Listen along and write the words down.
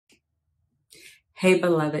Hey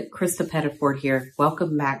beloved, Krista Pettiford here.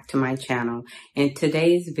 Welcome back to my channel. In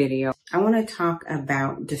today's video, I want to talk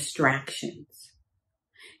about distractions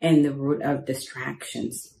and the root of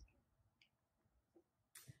distractions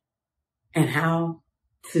and how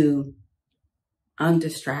to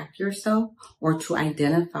undistract yourself or to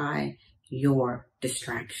identify your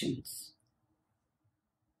distractions.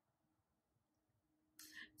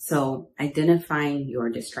 So identifying your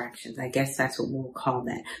distractions, I guess that's what we'll call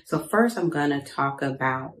that. So first I'm going to talk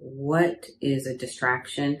about what is a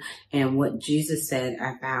distraction and what Jesus said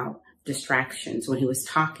about distractions when he was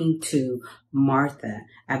talking to Martha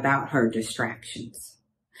about her distractions.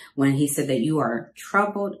 When he said that you are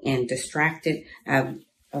troubled and distracted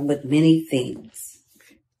with many things.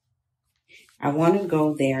 I want to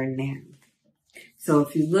go there now. So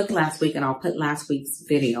if you look last week, and I'll put last week's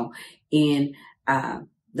video in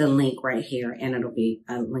the link right here, and it'll be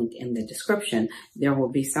a link in the description. There will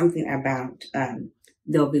be something about,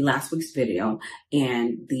 there'll be last week's video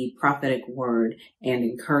and the prophetic word and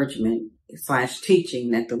encouragement /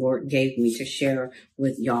 teaching that the Lord gave me to share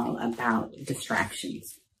with y'all about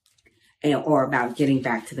distractions or about getting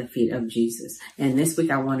back to the feet of Jesus. And this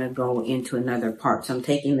week I want to go into another part. So I'm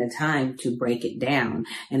taking the time to break it down.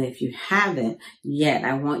 And if you haven't yet,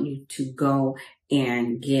 I want you to go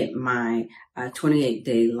and get my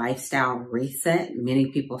 28-day lifestyle reset.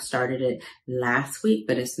 Many people started it last week,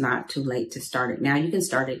 but it's not too late to start it now. You can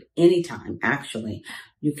start it anytime, actually.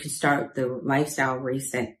 You can start the lifestyle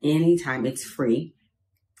reset anytime. It's free.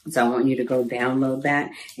 So I want you to go download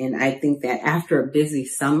that. And I think that after a busy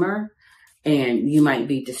summer, and you might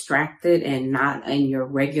be distracted and not in your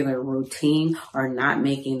regular routine or not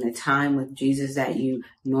making the time with Jesus that you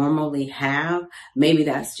normally have. Maybe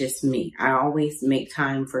that's just me. I always make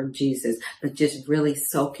time for Jesus, but just really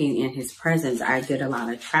soaking in his presence. I did a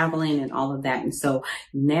lot of traveling and all of that. And so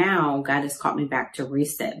now God has called me back to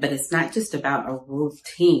reset, but it's not just about a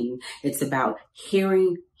routine. It's about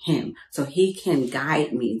hearing him so he can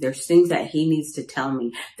guide me. There's things that he needs to tell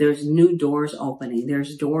me. There's new doors opening.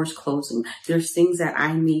 There's doors closing. There's things that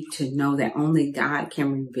I need to know that only God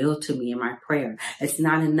can reveal to me in my prayer. It's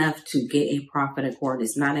not enough to get a prophetic word.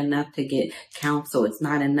 It's not enough to get counsel. It's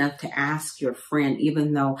not enough to ask your friend,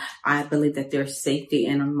 even though I believe that there's safety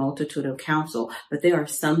in a multitude of counsel. But there are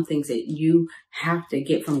some things that you have to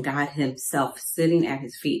get from God himself, sitting at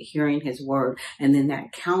his feet, hearing his word. And then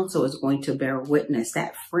that counsel is going to bear witness.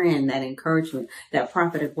 That friend, that encouragement, that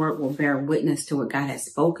prophetic word will bear witness to what God has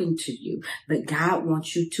spoken to you. But God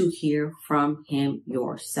wants you to hear from him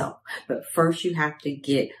yourself. But first you have to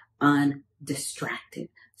get undistracted.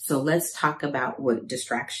 So let's talk about what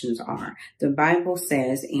distractions are. The Bible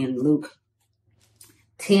says in Luke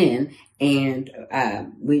 10, and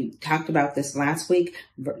we talked about this last week,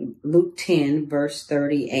 Luke 10, verse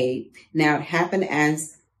 38. Now it happened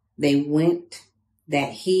as they went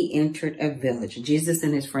that he entered a village. Jesus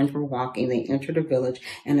and his friends were walking. They entered a village,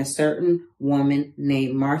 and a certain woman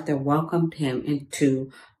named Martha welcomed him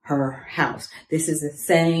into her house. This is the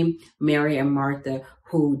same Mary and Martha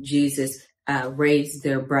who Jesus raised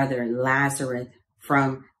their brother Lazarus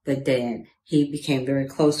from the dead. He became very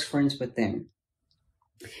close friends with them.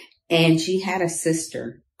 And she had a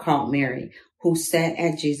sister called Mary who sat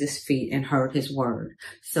at Jesus' feet and heard his word.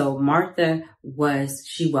 So Martha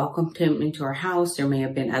she welcomed him into her house. There may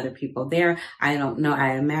have been other people there. I don't know.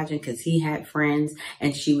 I imagine because he had friends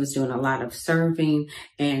and she was doing a lot of serving.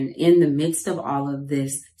 And in the midst of all of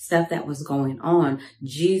this stuff that was going on,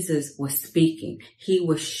 Jesus was speaking. He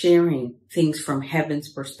was sharing things from heaven's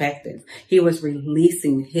perspective. He was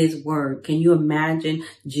releasing his word. Can you imagine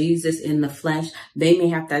Jesus in the flesh? They may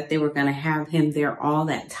have thought they were going to have him there all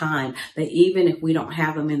that time. But even if we don't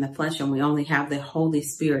have him in the flesh and we only have the Holy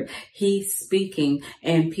Spirit, he's speaking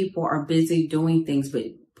and people are busy doing things. But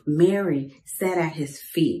Mary sat at his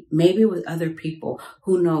feet, maybe with other people,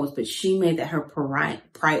 who knows, but she made that her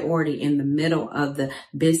priority in the middle of the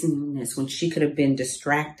busyness when she could have been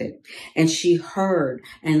distracted. And she heard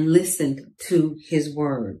and listened to his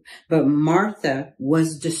word. But Martha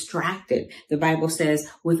was distracted. The Bible says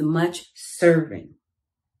with much serving.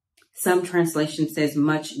 Some translation says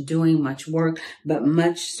much doing, much work, but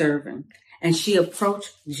much serving. And she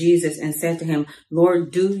approached Jesus and said to him, Lord,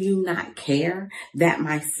 do you not care that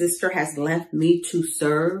my sister has left me to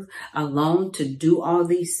serve alone, to do all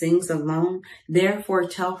these things alone? Therefore,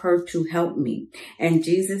 tell her to help me. And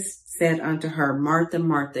Jesus said unto her, Martha,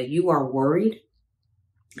 Martha, you are worried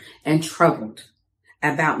and troubled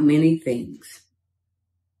about many things.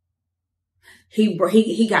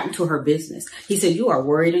 He got into her business. He said, you are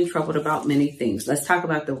worried and troubled about many things. Let's talk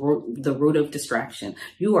about the root of distraction.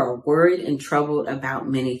 You are worried and troubled about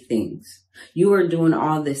many things. You are doing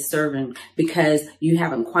all this serving because you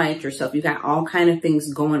haven't quieted yourself. You got all kind of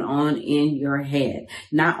things going on in your head.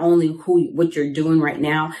 Not only what you're doing right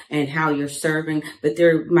now and how you're serving, but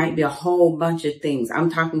there might be a whole bunch of things. I'm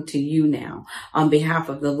talking to you now on behalf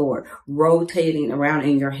of the Lord, rotating around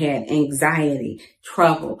in your head, anxiety,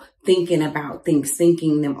 trouble, thinking about things,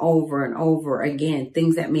 thinking them over and over again,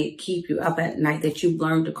 things that may keep you up at night that you've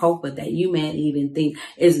learned to cope with, that you may even think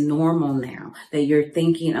is normal now, that you're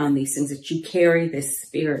thinking on these things, that you carry this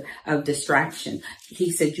spirit of distraction.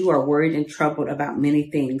 He said you are worried and troubled about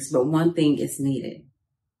many things, but one thing is needed.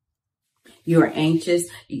 You are anxious.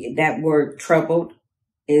 That word troubled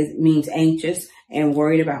means anxious and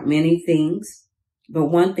worried about many things, but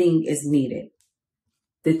one thing is needed.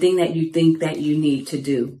 The thing that you think that you need to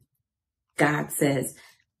do. God says,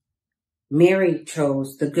 Mary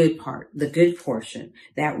chose the good part, the good portion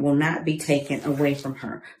that will not be taken away from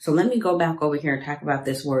her. So let me go back over here and talk about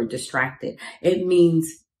this word distracted. It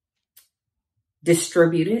means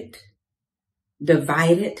distributed,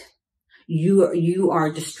 divided. You are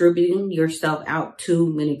distributing yourself out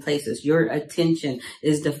too many places. Your attention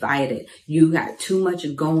is divided. You got too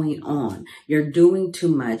much going on. You're doing too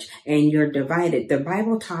much and you're divided. The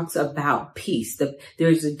Bible talks about peace.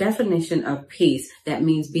 There's a definition of peace that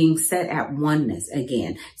means being set at oneness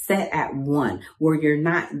again, set at one, where you're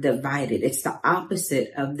not divided. It's the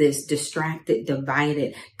opposite of this distracted,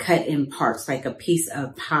 divided, cut in parts like a piece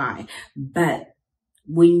of pie. But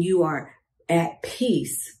when you are at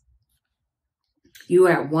peace, you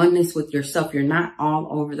are at oneness with yourself. You're not all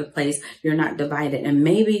over the place. You're not divided. And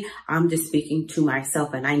maybe I'm just speaking to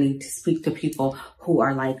myself and I need to speak to people who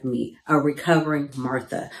are like me, a recovering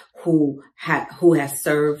Martha who has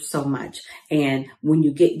served so much. And when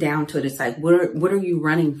you get down to it, it's like, what are you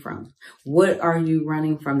running from? What are you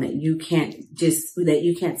running from that you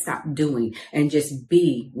can't stop doing and just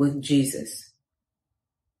be with Jesus?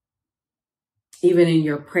 Even in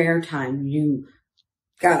your prayer time, you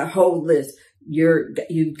got a whole list.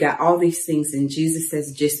 You've got all these things and Jesus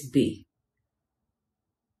says, just be.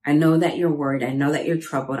 I know that you're worried. I know that you're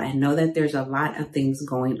troubled. I know that there's a lot of things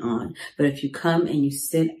going on. But if you come and you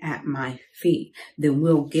sit at my feet, then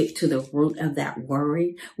we'll get to the root of that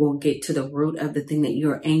worry. We'll get to the root of the thing that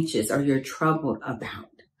you're anxious or you're troubled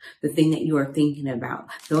about. The thing that you are thinking about.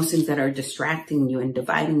 Those things that are distracting you and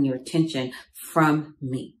dividing your attention from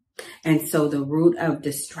me. And so the root of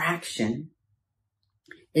distraction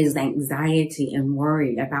is anxiety and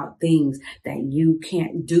worry about things that you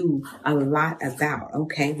can't do a lot about.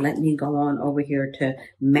 Okay, let me go on over here to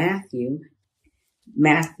Matthew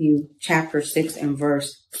chapter 6 and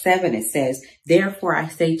verse 7. It says, therefore I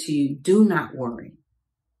say to you, do not worry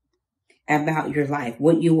about your life,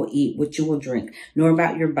 what you will eat, what you will drink, nor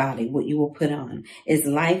about your body, what you will put on. Is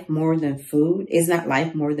life more than food? Is not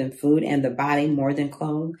life more than food and the body more than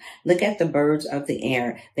clothes? Look at the birds of the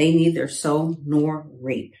air. They neither sow nor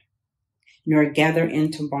reap, nor gather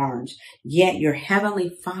into barns. Yet your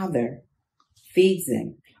heavenly Father feeds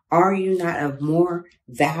them. Are you not of more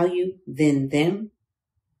value than them?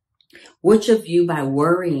 Which of you by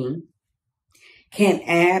worrying can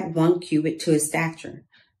add 1 cubit to his stature?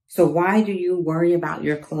 So why do you worry about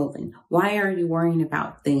your clothing? Why are you worrying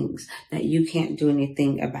about things that you can't do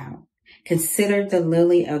anything about? Consider the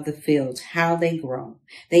lily of the fields, how they grow.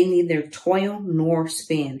 They neither toil nor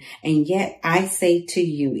spin. And yet I say to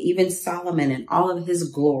you, even Solomon in all of his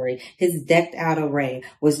glory, his decked out array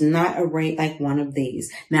was not arrayed like one of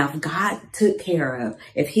these. Now, if God took care of,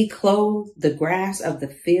 if he clothed the grass of the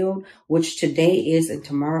field, which today is and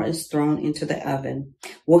tomorrow is thrown into the oven,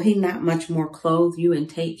 will he not much more clothe you and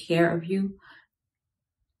take care of you?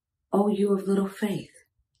 Oh, you of little faith.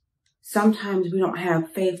 Sometimes we don't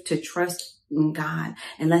have faith to trust in God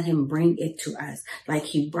and let him bring it to us. Like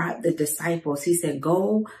he brought the disciples. He said,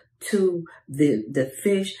 go to the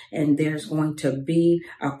fish and there's going to be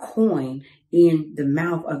a coin in the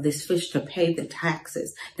mouth of this fish to pay the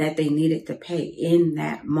taxes that they needed to pay in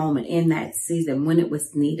that moment, in that season, when it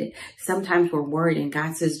was needed. Sometimes we're worried and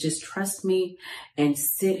God says, just trust me and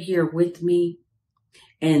sit here with me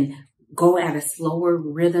and go at a slower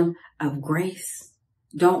rhythm of grace.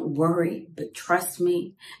 Don't worry, but trust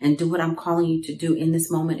me and do what I'm calling you to do in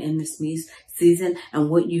this moment, in this season, and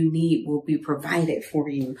what you need will be provided for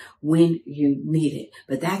you when you need it.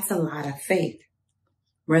 But that's a lot of faith,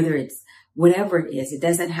 whether it's whatever it is. It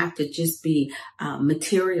doesn't have to just be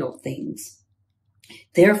material things.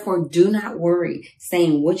 Therefore, do not worry,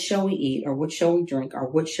 saying, what shall we eat, or what shall we drink,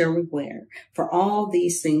 or what shall we wear? For all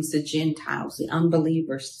these things the Gentiles, the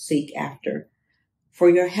unbelievers, seek after. For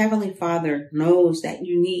your heavenly Father knows that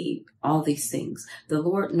you need all these things. The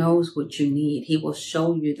Lord knows what you need. He will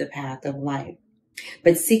show you the path of life.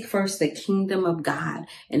 But seek first the kingdom of God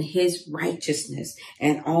and his righteousness,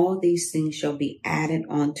 and all these things shall be added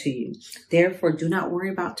unto you. Therefore, do not worry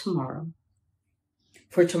about tomorrow,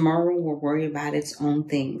 for tomorrow will worry about its own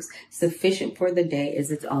things. Sufficient for the day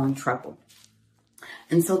is its own trouble.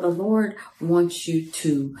 And so the Lord wants you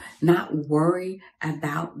to not worry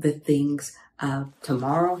about the things of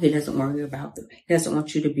tomorrow. He doesn't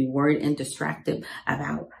want you to be worried and distracted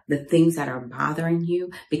about the things that are bothering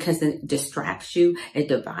you, because it distracts you. It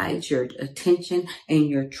divides your attention and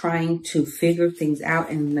you're trying to figure things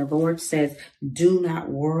out. And the Lord says, do not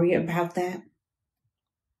worry about that.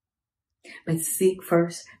 But seek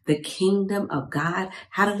first the kingdom of God.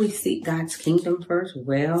 How do we seek God's kingdom first?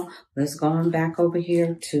 Well, let's go on back over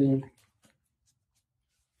here to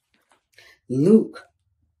Luke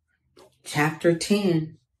chapter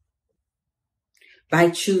 10.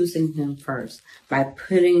 By choosing him first, by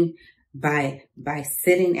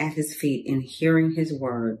sitting at his feet and hearing his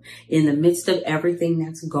word in the midst of everything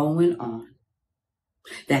that's going on,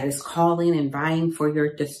 that is calling and vying for your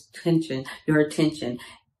attention.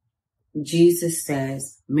 Jesus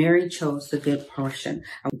says, Mary chose the good portion.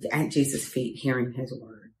 At Jesus' feet, hearing his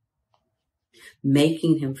word,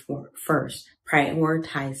 making him first,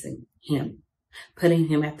 prioritizing him, putting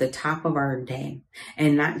him at the top of our day,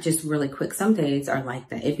 and not just really quick. Some days are like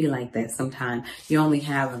that. It'd be like that sometimes. You only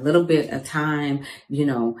have a little bit of time,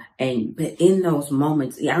 but in those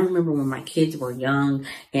moments, I remember when my kids were young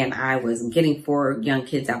and I was getting 4 young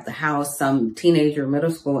kids out the house, some teenager,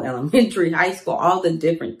 middle school, elementary, high school, all the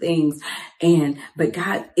different things. But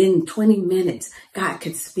God, in 20 minutes, God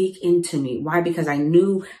could speak into me. Why? Because I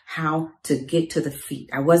knew how to get to the feet.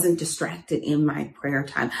 I wasn't distracted in my prayer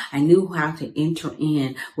time. I knew how to enter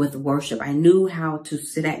in with worship. I knew how to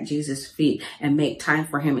sit at Jesus' feet and make time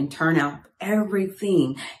for him and turn out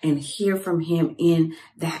everything and hear from him in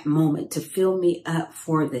that moment, to fill me up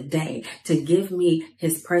for the day, to give me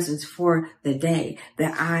his presence for the day,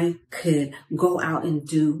 that I could go out and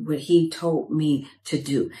do what he told me to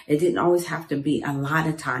do. It didn't always have to be a lot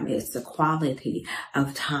of time. It's the quality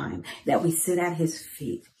of time that we sit at his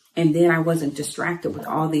feet. And then I wasn't distracted with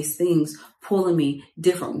all these things pulling me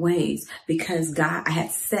different ways, because I had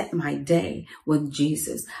set my day with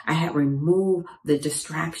Jesus. I had removed the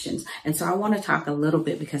distractions. And so I want to talk a little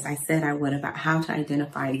bit, because I said I would, about how to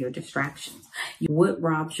identify your distractions. What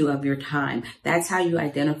robs you of your time? That's how you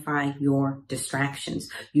identify your distractions.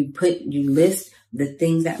 You list the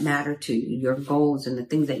things that matter to you, your goals and the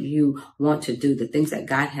things that you want to do, the things that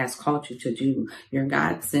God has called you to do, your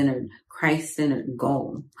God-centered, Christ-centered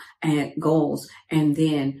goals. And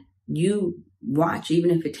then you watch,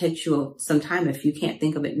 even if it takes you some time, if you can't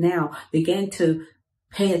think of it now, begin to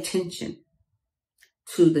pay attention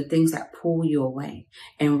to the things that pull you away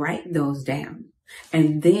and write those down.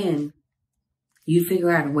 And then you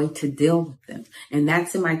figure out a way to deal with them. And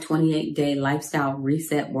that's in my 28-day lifestyle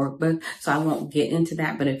reset workbook. So I won't get into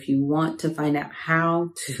that. But if you want to find out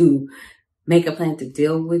how to make a plan to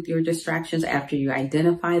deal with your distractions after you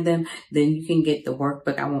identify them, then you can get the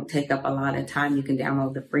workbook. I won't take up a lot of time. You can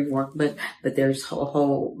download the free workbook, but there's a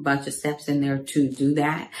whole bunch of steps in there to do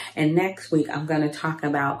that. And next week, I'm going to talk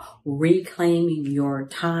about reclaiming your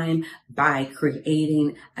time by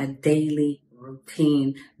creating a daily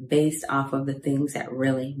routine based off of the things that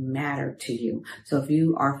really matter to you. So if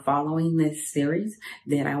you are following this series,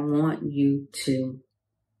 then I want you to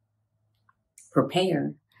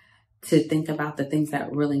prepare to think about the things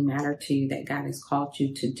that really matter to you, that God has called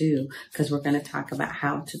you to do, because we're going to talk about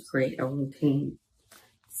how to create a routine.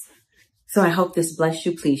 So I hope this blessed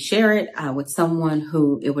you. Please share it with someone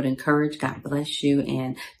who it would encourage. God bless you.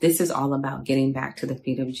 And this is all about getting back to the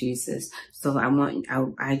feet of Jesus. So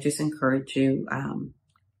I just encourage you.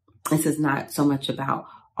 This is not so much about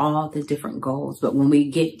all the different goals, but when we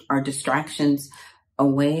get our distractions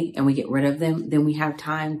away and we get rid of them, then we have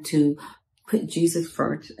time to put Jesus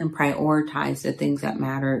first and prioritize the things that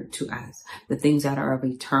matter to us, the things that are of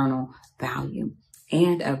eternal value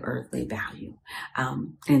and of earthly value,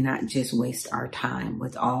 and not just waste our time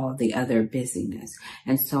with all the other busyness.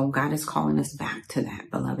 And so God is calling us back to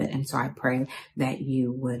that, beloved. And so I pray that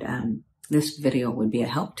you would, this video would be a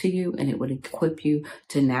help to you, and it would equip you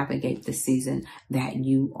to navigate the season that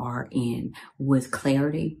you are in with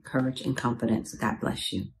clarity, courage, and confidence. God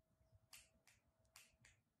bless you.